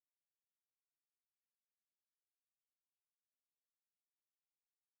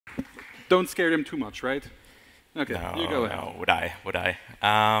don't scare them too much, right? Okay, No, you go ahead. no, would I? Would I?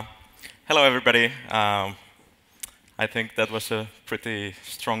 Hello, everybody. I think that was a pretty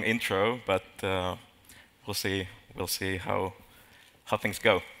strong intro, but we'll see. We'll see how things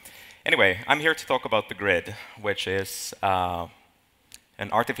go. Anyway, I'm here to talk about the grid, which is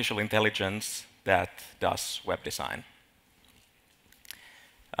an artificial intelligence that does web design.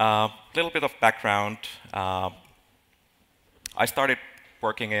 A little bit of background. I started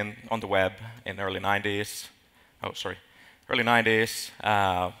working on the web in early 90s. Oh, sorry, early 90s,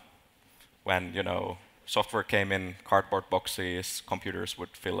 when software came in cardboard boxes, computers would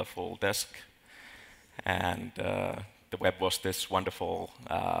fill a full desk, and the web was this wonderful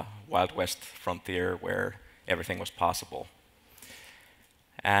Wild West frontier where everything was possible.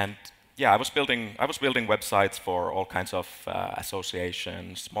 And yeah, I was building websites for all kinds of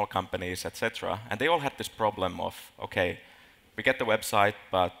associations, small companies, etc. And they all had this problem of, okay, we get the website,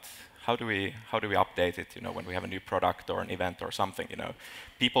 but how do we update it? When we have a new product or an event or something,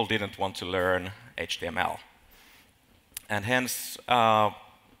 people didn't want to learn HTML, and hence I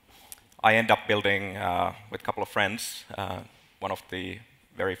end up building with a couple of friends one of the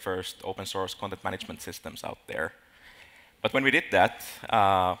very first open source content management systems out there. But when we did that,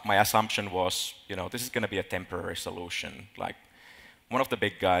 my assumption was, this is going to be a temporary solution. Like one of the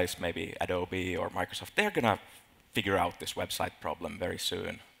big guys, maybe Adobe or Microsoft, they're going to figure out this website problem very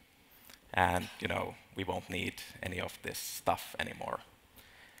soon. And we won't need any of this stuff anymore.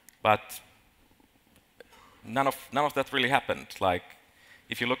 But none of that really happened. Like,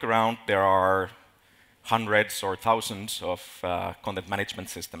 if you look around, there are hundreds or thousands of content management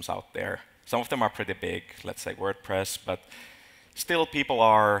systems out there. Some of them are pretty big, let's say WordPress, but still people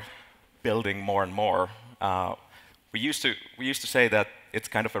are building more and more. We used to say that it's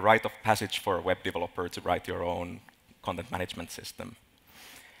kind of a rite of passage for a web developer to write your own content management system.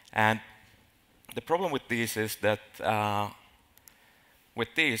 And the problem with these is that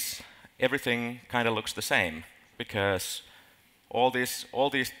with these, everything kind of looks the same, because all these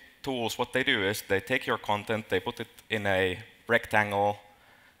tools, what they do is they take your content, they put it in a rectangle,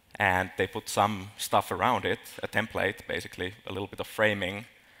 and they put some stuff around it, a template, basically, a little bit of framing,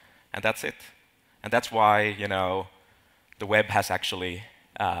 and that's it. And that's why the web has actually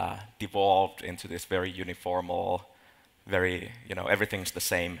devolved into this very uniform, very everything's the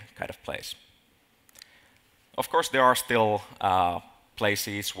same kind of place. Of course, there are still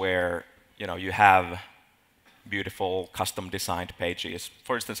places where you have beautiful custom-designed pages.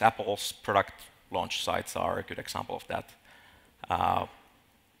 For instance, Apple's product launch sites are a good example of that.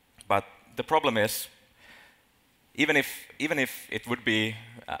 But the problem is, even if it would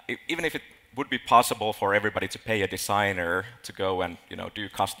be possible for everybody to pay a designer to go and do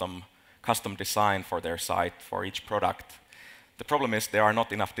custom design for their site for each product, the problem is there are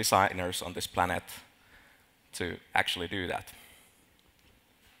not enough designers on this planet to actually do that.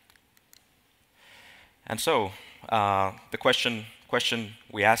 And so the question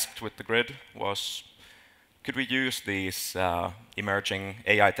we asked with the grid was, could we use these emerging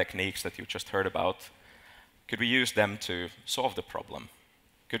AI techniques that you just heard about? Could we use them to solve the problem?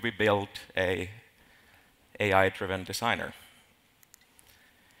 Could we build a AI-driven designer?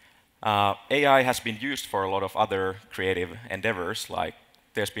 AI has been used for a lot of other creative endeavors, like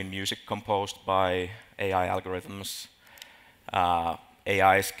there's been music composed by AI algorithms.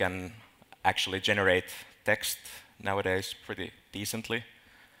 AIs can actually generate text nowadays pretty decently.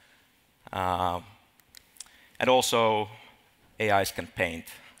 And also, AIs can paint.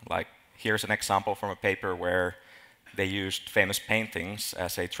 Like, here's an example from a paper where they used famous paintings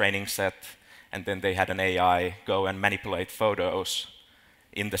as a training set, and then they had an AI go and manipulate photos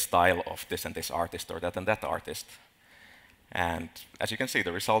in the style of this and this artist or that and that artist. And as you can see,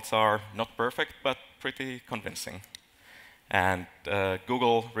 the results are not perfect, but pretty convincing. And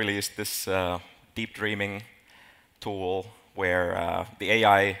Google released this deep dreaming tool where the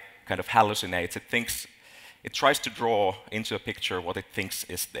AI kind of hallucinates. It tries to draw into a picture what it thinks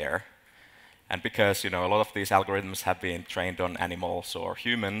is there. And because a lot of these algorithms have been trained on animals or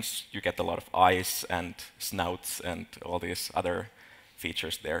humans, you get a lot of eyes and snouts and all these other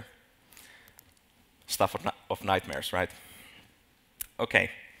features there. Stuff of nightmares, right?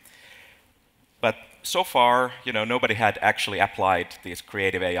 Okay. But so far, nobody had actually applied these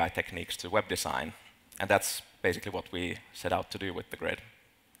creative AI techniques to web design. And that's basically what we set out to do with the grid.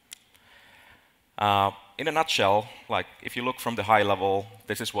 In a nutshell, like if you look from the high level,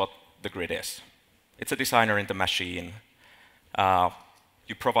 this is what the grid is. It's a designer in the machine.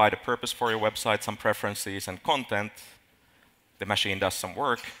 You provide a purpose for your website, some preferences and content. The machine does some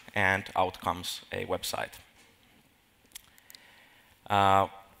work, and out comes a website.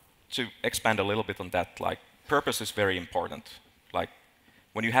 to expand a little bit on that, like purpose is very important. Like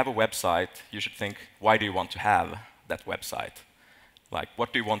when you have a website, you should think, why do you want to have that website? Like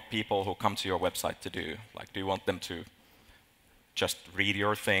what do you want people who come to your website to do? Like do you want them to just read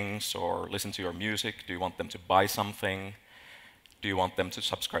your things or listen to your music? Do you want them to buy something? Do you want them to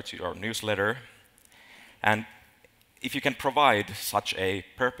subscribe to your newsletter? And if you can provide such a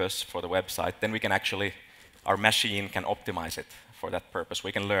purpose for the website, then we can actually, our machine can optimize it for that purpose.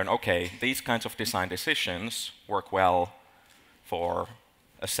 We can learn, okay, these kinds of design decisions work well for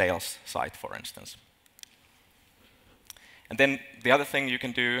a sales site, for instance. And then the other thing you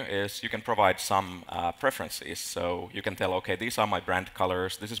can do is you can provide some preferences. So you can tell, okay, these are my brand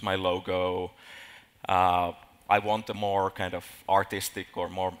colors, this is my logo. I want a more kind of artistic or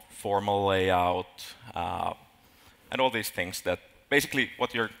more formal layout, and all these things that basically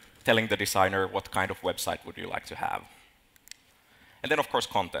what you're telling the designer, what kind of website would you like to have. And then, of course,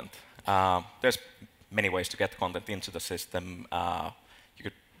 content. There's many ways to get content into the system. You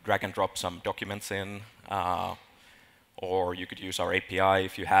could drag and drop some documents in, or you could use our API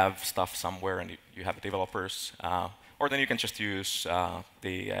if you have stuff somewhere and you have developers. Or then you can just use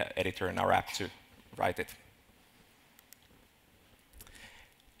the editor in our app to write it.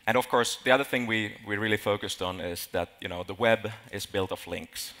 And of course, the other thing we really focused on is that the web is built of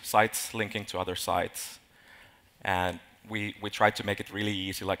links, sites linking to other sites. And we tried to make it really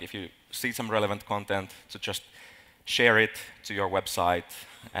easy, like if you see some relevant content, to just share it to your website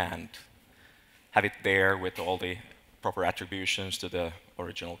and have it there with all the proper attributions to the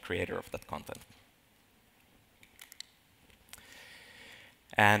original creator of that content.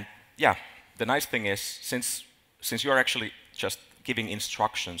 And yeah, the nice thing is, since you're actually just giving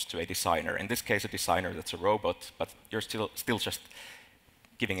instructions to a designer, in this case a designer that's a robot, but you're still just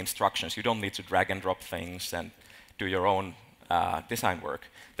giving instructions. You don't need to drag and drop things and do your own design work.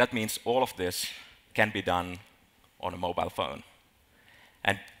 That means all of this can be done on a mobile phone.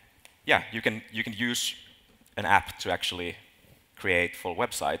 And yeah, you can use an app to actually create full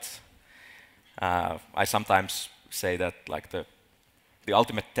websites. I sometimes say that like the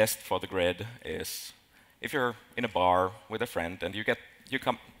ultimate test for the grid is if you're in a bar with a friend and you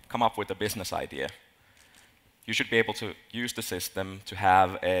come up with a business idea, you should be able to use the system to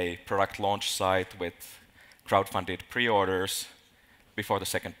have a product launch site with crowdfunded pre-orders before the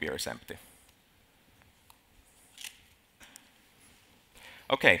second beer is empty.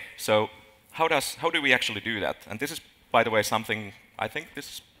 Okay, so how do we actually do that? And this is, by the way, something, I think this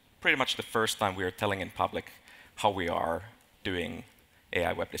is pretty much the first time we are telling in public how we are doing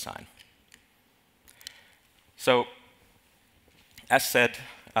AI web design. So, as said,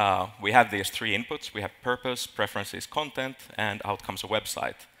 we have these three inputs. We have purpose, preferences, content, and out comes a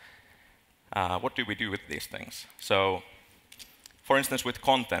website. What do we do with these things? So, for instance, with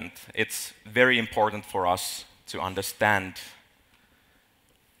content, it's very important for us to understand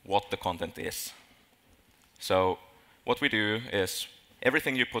what the content is. So, what we do is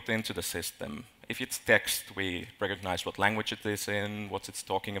everything you put into the system, if it's text, we recognize what language it is in, what it's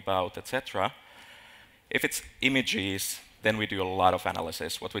talking about, etc. If it's images, then we do a lot of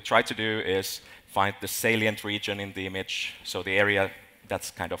analysis. What we try to do is find the salient region in the image, so the area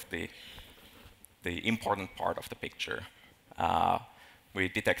that's kind of the important part of the picture. We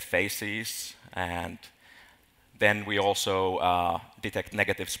detect faces, and then we also detect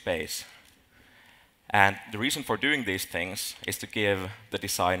negative space. And the reason for doing these things is to give the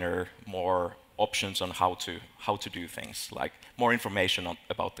designer more options on how to do things, like more information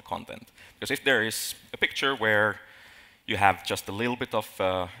about the content. Because if there is a picture where you have just a little bit of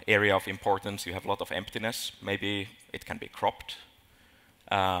area of importance, you have a lot of emptiness, maybe it can be cropped,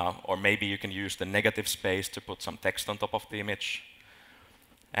 or maybe you can use the negative space to put some text on top of the image.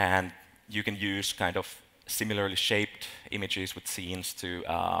 And you can use kind of similarly shaped images with scenes to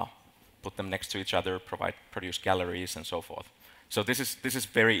put them next to each other, produce galleries, and so forth. So this is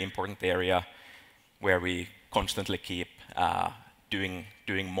very important area where we constantly keep doing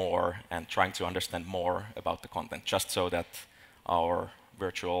more and trying to understand more about the content, just so that our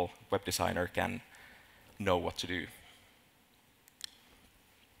virtual web designer can know what to do.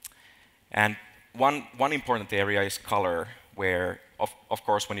 And one important area is color, where, of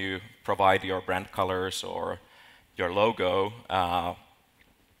course, when you provide your brand colors or your logo,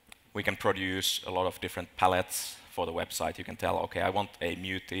 we can produce a lot of different palettes for the website. You can tell, okay, I want a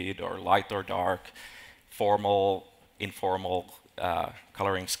muted or light or dark, formal, informal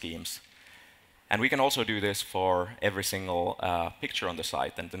coloring schemes. And we can also do this for every single picture on the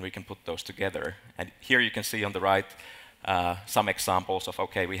site, and then we can put those together. And here you can see on the right some examples of,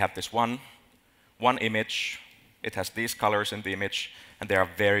 okay, we have this one image it has these colors in the image, and there are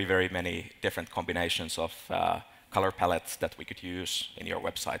very, very many different combinations of color palettes that we could use in your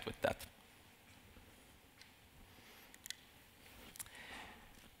website with that.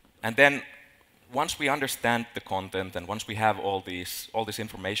 And then once we understand the content and once we have all this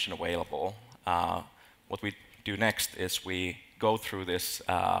information available, what we do next is we go through this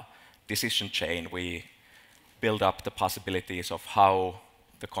decision chain. We build up the possibilities of how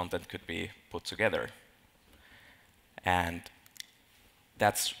the content could be put together. And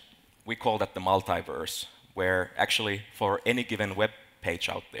we call that the multiverse, where actually for any given web page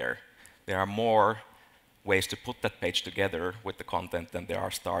out there, there are more ways to put that page together with the content than there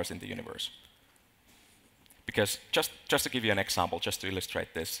are stars in the universe. Because just to give you an example, just to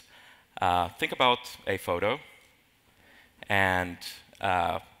illustrate this, think about a photo and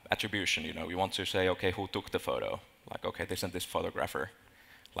attribution. You want to say, okay, who took the photo? Like, okay, this and this photographer.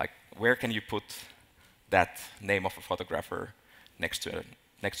 Like, where can you put that name of a photographer next to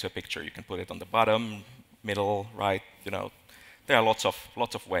a picture? You can put it on the bottom, middle, right. There are lots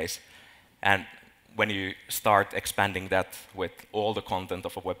of ways. And when you start expanding that with all the content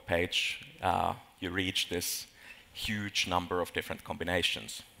of a web page, you reach this huge number of different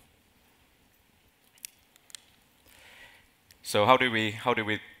combinations. So how do we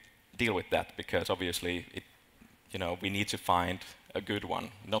deal with that? Because obviously, we need to find a good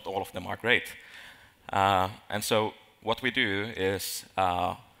one. Not all of them are great. And so what we do is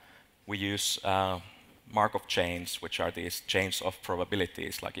we use Markov chains, which are these chains of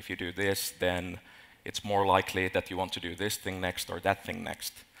probabilities. Like if you do this, then it's more likely that you want to do this thing next or that thing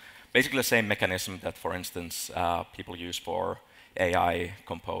next. Basically the same mechanism that, for instance, people use for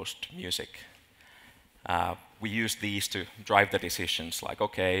AI-composed music. We use these to drive the decisions, like,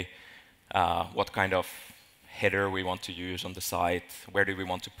 okay, what kind of header we want to use on the site, where do we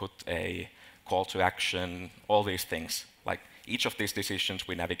want to put a call to action, all these things. Like each of these decisions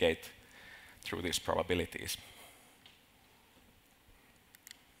we navigate through these probabilities.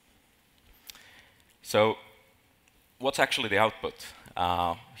 So what's actually the output?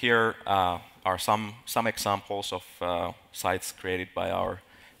 Here are some examples of sites created by our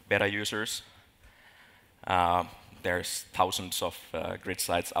beta users. There's thousands of grid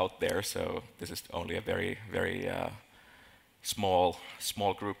sites out there, so this is only a very, very small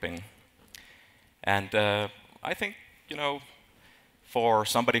grouping. And I think, for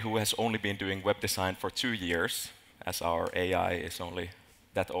somebody who has only been doing web design for 2 years, as our AI is only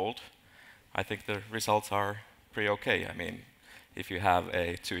that old, I think the results are pretty okay. I mean, if you have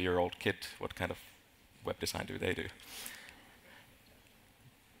a 2-year-old kid, what kind of web design do they do?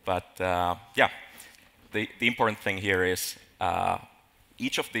 But yeah, the important thing here is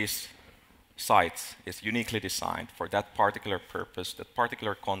each of these sites is uniquely designed for that particular purpose, that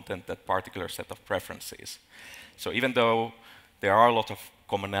particular content, that particular set of preferences. So even though there are a lot of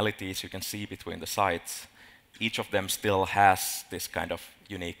commonalities you can see between the sites, each of them still has this kind of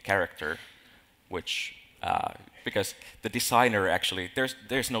unique character, which, because the designer actually,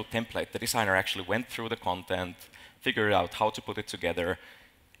 there's no template. The designer actually went through the content, figured out how to put it together,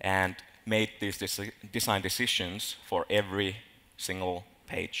 and made these design decisions for every single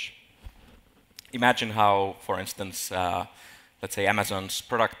page. Imagine how, for instance, let's say Amazon's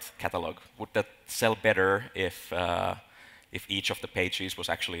product catalog, would that sell better if each of the pages was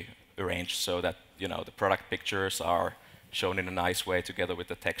actually arranged so that the product pictures are shown in a nice way together with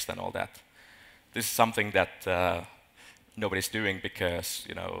the text and all that. This is something that nobody's doing because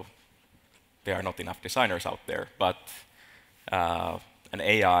there are not enough designers out there. But an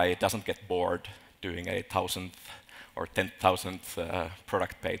AI doesn't get bored doing a 1,000th or 10,000th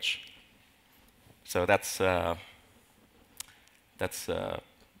product page. So that's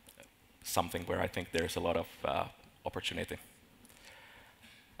something where I think there's a lot of opportunity.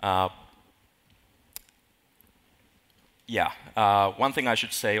 One thing I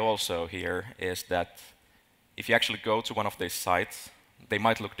should say also here is that if you actually go to one of these sites, they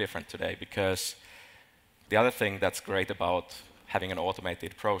might look different today, because the other thing that's great about having an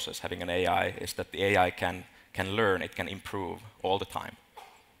automated process, having an AI, is that the AI can learn, it can improve all the time,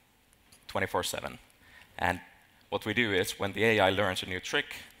 24/7. And what we do is when the AI learns a new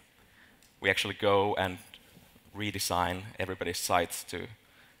trick, we actually go and redesign everybody's sites to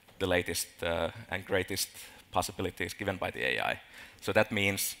the latest and greatest possibilities given by the AI. So that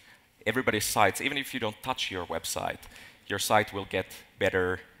means everybody's sites, even if you don't touch your website, your site will get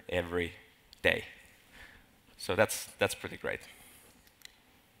better every day. So that's pretty great.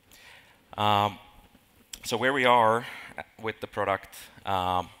 So where we are with the product,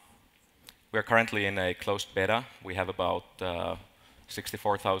 we're currently in a closed beta. We have about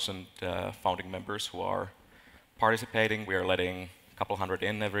 64,000 founding members who are participating. We are letting a couple hundred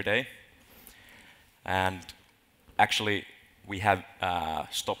in every day. And actually, we have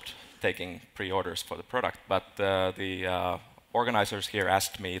stopped taking pre-orders for the product, but the organizers here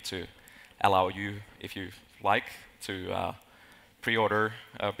asked me to allow you, if you like, to pre-order,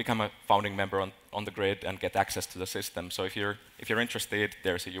 become a founding member on the grid and get access to the system. So if you're interested,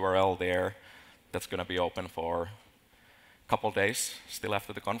 there's a URL there that's going to be open for a couple days still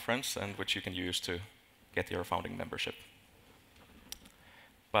after the conference, and which you can use to get your founding membership.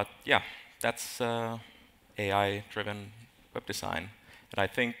 But yeah, that's AI-driven web design. And I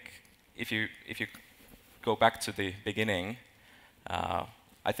think if you go back to the beginning,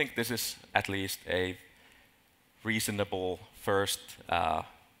 I think this is at least a reasonable first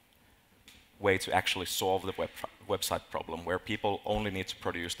way to actually solve the website problem, where people only need to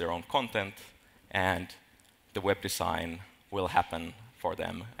produce their own content, and the web design will happen for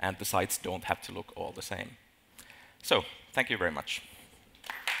them, and the sites don't have to look all the same. So, thank you very much.